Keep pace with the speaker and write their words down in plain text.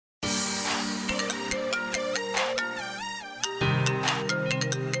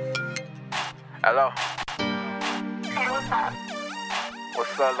Hello. Hey, what's up?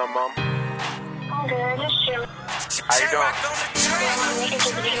 What's up, little mom? I'm good, just chilling. How you doing? Yeah, I'm making this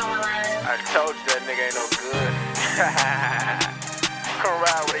video online. I told you that nigga ain't no good. Come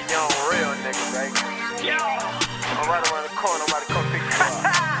ride with a young real nigga, baby. Yo! I'm right around the corner, I'm about to come pick you up.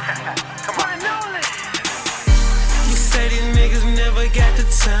 Come on. You say these niggas never got the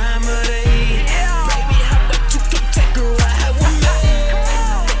time of day. Yeah. Baby, how about you come take a ride with me?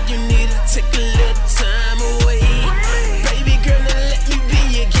 You need to take a little time away. Baby girl, now let me be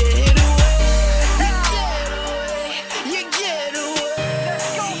your getaway. Your getaway.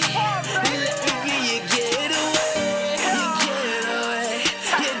 Let me be your getaway.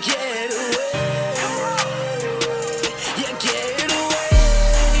 Your getaway. Your getaway.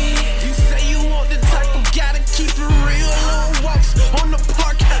 You say you want the type of gotta keep it real. Long walks on the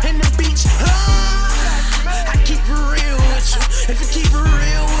park and the beach. I keep it real with you. If you keep it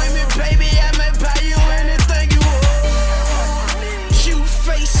real with me, baby, I may buy you anything you want. Cute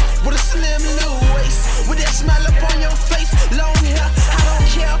face with a slim little waist, with that smile up on your face. Long hair, I don't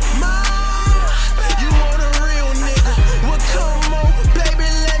care, mom. You want a real nigga? Well, come on, baby,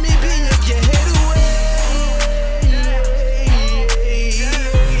 let me be your getaway.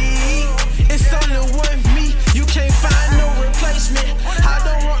 It's only one me, you can't find no replacement. I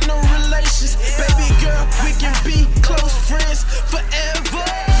don't want no relations, baby girl, we can be close friends forever.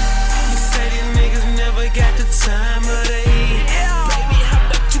 You say these niggas never got the time of day. Baby, how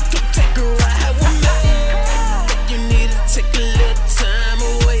about you come take a ride with me? You need to take a little time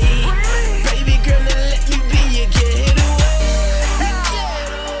away. Baby girl, now let me be your getaway.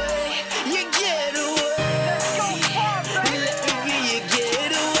 Your getaway. Let me be your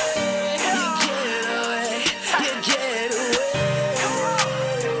getaway.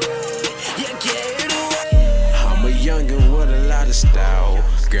 Your getaway. I'm a youngin' with a lot of style.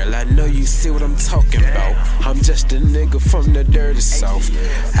 Girl, I know you see what I'm talking about. I'm just a nigga from the dirty south.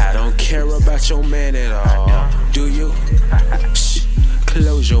 I don't care about your man at all. Do you? Shh,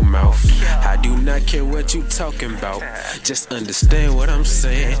 close your mouth. I do not care what you talking about. Just understand what I'm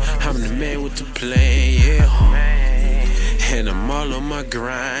saying. I'm the man with the plan, yeah. And I'm all on my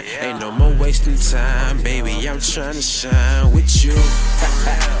grind. Ain't no more wasting time, baby. I'm trying to shine with you.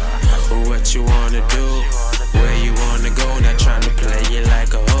 What you wanna do? Where you wanna go? Not trying to play you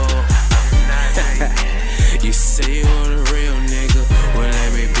like a hoe. You say you want a real nigga. Well,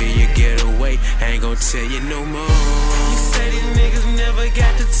 let me be your getaway. I ain't gon' tell you no more.